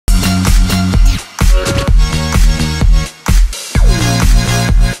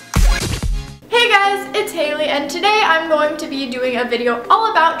today I'm going to be doing a video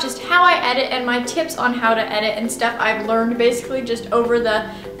all about just how I edit and my tips on how to edit and stuff I've learned basically just over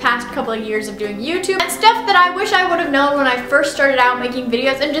the past couple of years of doing YouTube, and stuff that I wish I would have known when I first started out making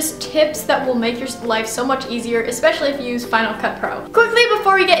videos, and just tips that will make your life so much easier, especially if you use Final Cut Pro. Quickly,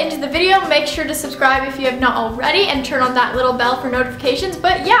 before we get into the video, make sure to subscribe if you have not already and turn on that little bell for notifications.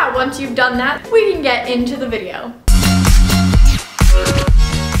 But yeah, once you've done that, we can get into the video.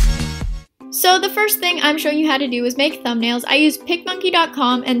 So the first thing I'm showing you how to do is make thumbnails. I use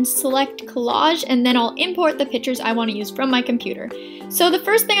PicMonkey.com and select collage, and then I'll import the pictures I want to use from my computer. So the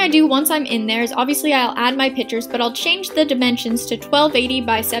first thing I do once I'm in there is obviously I'll add my pictures, but I'll change the dimensions to 1280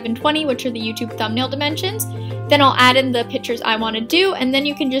 by 720, which are the YouTube thumbnail dimensions. Then I'll add in the pictures I want to do, and then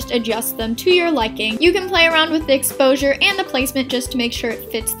you can just adjust them to your liking. You can play around with the exposure and the placement just to make sure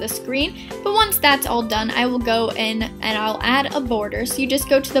it fits the screen. But once that's all done, I will go in and I'll add a border. So you just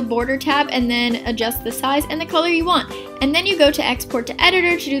go to the border tab and then adjust the size and the color you want. And then you go to export to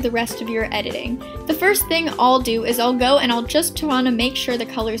editor to do the rest of your editing. The first thing I'll do is I'll go and I'll just want to make sure the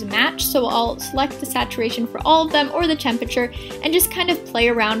colors match. So I'll select the saturation for all of them or the temperature and just kind of play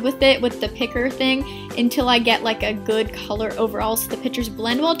around with it with the picker thing until I get like a good color overall so the pictures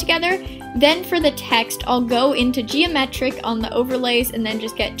blend well together. Then for the text, I'll go into geometric on the overlays and then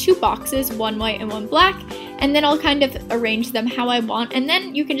just get two boxes, one white and one black, and then I'll kind of arrange them how I want, and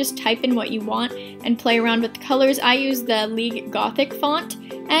then you can just type in what you want and play around with the colors. I use the League Gothic font,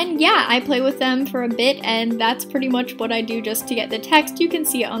 and yeah, I play with them for a bit, and that's pretty much what I do just to get the text. You can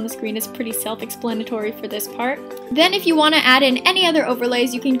see it on the screen. It's pretty self-explanatory for this part. Then if you want to add in any other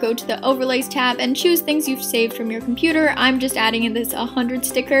overlays, you can go to the overlays tab and choose things you've saved from your computer. I'm just adding in this 100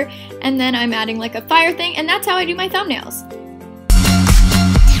 sticker, and then I'm adding like a fire thing, and that's how I do my thumbnails.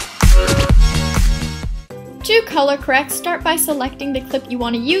 To color correct, start by selecting the clip you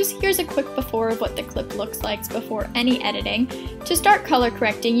want to use. Here's a quick before of what the clip looks like before any editing. To start color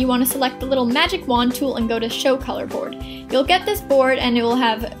correcting, you want to select the little magic wand tool and go to show color board. You'll get this board and it will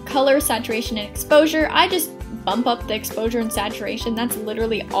have color, saturation, and exposure. I just bump up the exposure and saturation. That's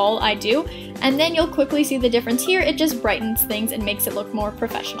literally all I do. And then you'll quickly see the difference here. It just brightens things and makes it look more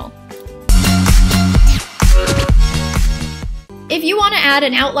professional. If you want to add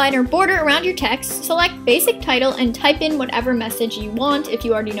an outline or border around your text, select basic title and type in whatever message you want. If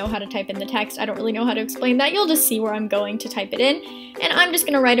you already know how to type in the text, I don't really know how to explain that. You'll just see where I'm going to type it in. And I'm just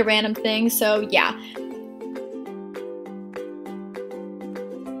going to write a random thing, so yeah.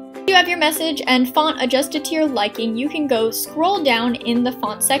 You have your message and font adjusted to your liking. You can go scroll down in the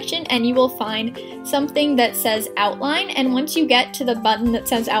font section and you will find something that says outline, and once you get to the button that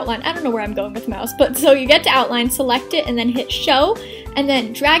says outline, I don't know where I'm going with mouse, but so you get to outline, select it and then hit show, and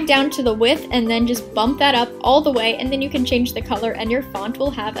then drag down to the width and then just bump that up all the way, and then you can change the color and your font will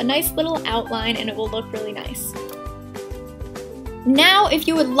have a nice little outline and it will look really nice. Now, if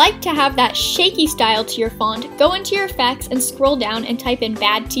you would like to have that shaky style to your font, go into your effects and scroll down and type in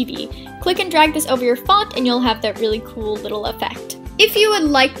Bad TV. Click and drag this over your font and you'll have that really cool little effect. If you would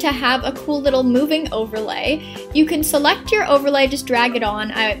like to have a cool little moving overlay, you can select your overlay, just drag it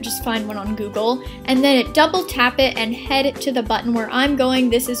on. I just find one on Google, and then double tap it and head to the button where I'm going.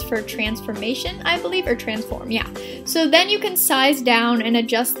 This is for transformation, I believe, or transform, yeah. So then you can size down and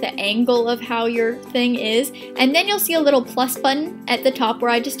adjust the angle of how your thing is, and then you'll see a little plus button at the top where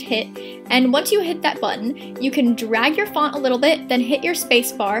I just hit, and once you hit that button, you can drag your font a little bit, then hit your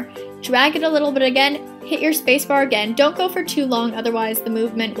space bar, drag it a little bit again, hit your spacebar again. Don't go for too long, otherwise the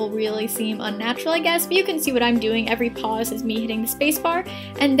movement will really seem unnatural, I guess, but you can see what I'm doing. Every pause is me hitting the spacebar,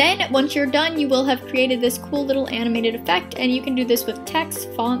 and then once you're done, you will have created this cool little animated effect, and you can do this with text,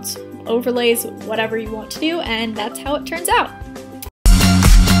 fonts, overlays, whatever you want to do, and that's how it turns out.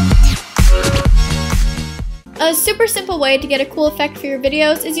 A super simple way to get a cool effect for your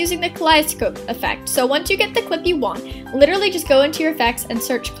videos is using the kaleidoscope effect. So once you get the clip you want, literally just go into your effects and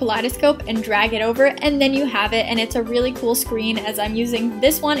search kaleidoscope and drag it over, and then you have it, and it's a really cool screen, as I'm using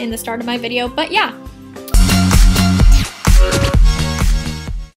this one in the start of my video, but yeah.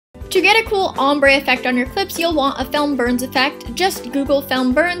 To get a cool ombre effect on your clips, you'll want a film burns effect. Just Google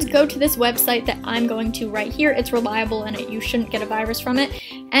film burns, go to this website that I'm going to right here. It's reliable and you shouldn't get a virus from it.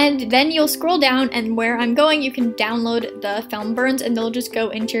 And then you'll scroll down, and where I'm going, you can download the film burns, and they'll just go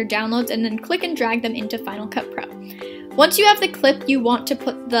into your downloads, and then click and drag them into Final Cut Pro. Once you have the clip you want to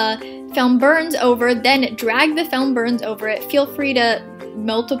put the film burns over, then drag the film burns over it. Feel free to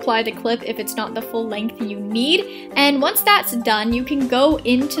multiply the clip if it's not the full length you need. And once that's done, you can go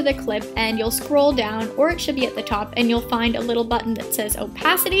into the clip and you'll scroll down, or it should be at the top, and you'll find a little button that says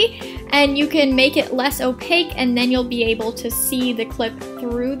opacity, and you can make it less opaque, and then you'll be able to see the clip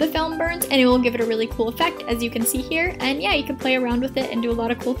through the film burns, and it will give it a really cool effect, as you can see here. And yeah, you can play around with it and do a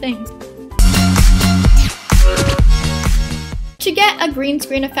lot of cool things. To get a green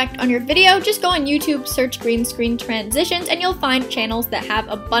screen effect on your video, just go on YouTube, search green screen transitions, and you'll find channels that have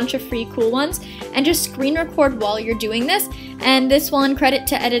a bunch of free cool ones, and just screen record while you're doing this. And this one, credit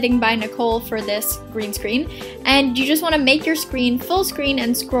to Editing by Nicole for this green screen. And you just want to make your screen full screen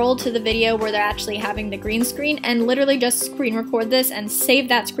and scroll to the video where they're actually having the green screen, and literally just screen record this and save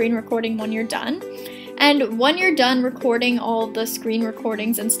that screen recording when you're done. And when you're done recording all the screen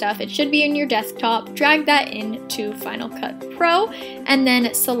recordings and stuff, it should be in your desktop. Drag that into Final Cut Pro, and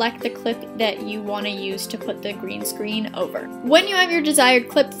then select the clip that you want to use to put the green screen over. When you have your desired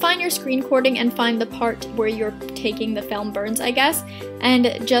clip, find your screen recording and find the part where you're taking the film burns, I guess,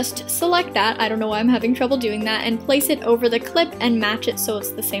 and just select that. I don't know why I'm having trouble doing that, and place it over the clip and match it so it's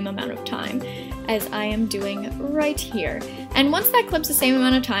the same amount of time as I am doing right here. And once that clip's the same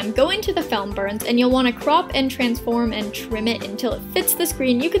amount of time, go into the film burns, and you'll want to crop and transform and trim it until it fits the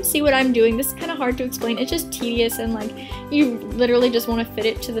screen. You can see what I'm doing. This is kind of hard to explain. It's just tedious, and like, you literally just want to fit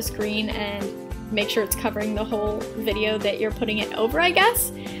it to the screen and make sure it's covering the whole video that you're putting it over, I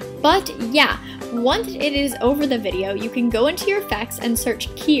guess. But yeah, once it is over the video, you can go into your effects and search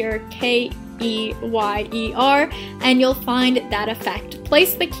Keyer, K-E-Y-E-R, and you'll find that effect.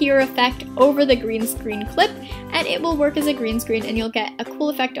 Place the Keyer effect over the green screen clip, and it will work as a green screen, and you'll get a cool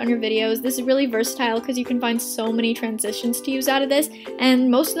effect on your videos. This is really versatile because you can find so many transitions to use out of this, and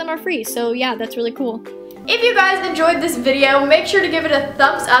most of them are free, so yeah, that's really cool. If you guys enjoyed this video, make sure to give it a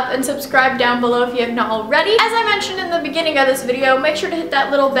thumbs up and subscribe down below if you have not already. As I mentioned in the beginning of this video, make sure to hit that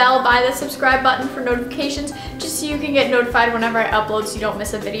little bell by the subscribe button for notifications, just so you can get notified whenever I upload so you don't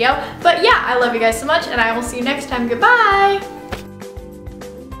miss a video. But yeah, I love you guys so much, and I will see you next time. Goodbye!